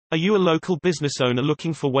Are you a local business owner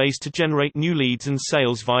looking for ways to generate new leads and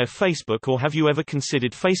sales via Facebook, or have you ever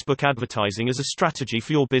considered Facebook advertising as a strategy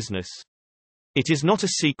for your business? It is not a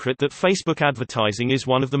secret that Facebook advertising is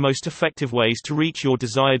one of the most effective ways to reach your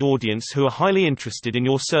desired audience who are highly interested in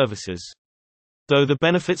your services. Though the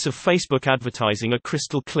benefits of Facebook advertising are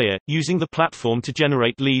crystal clear, using the platform to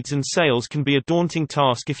generate leads and sales can be a daunting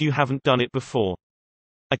task if you haven't done it before.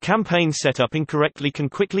 A campaign set up incorrectly can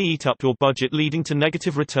quickly eat up your budget, leading to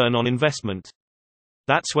negative return on investment.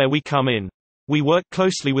 That's where we come in. We work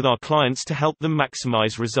closely with our clients to help them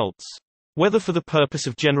maximize results. Whether for the purpose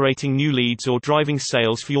of generating new leads or driving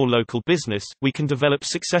sales for your local business, we can develop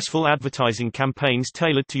successful advertising campaigns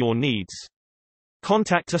tailored to your needs.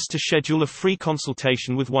 Contact us to schedule a free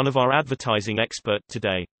consultation with one of our advertising experts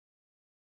today.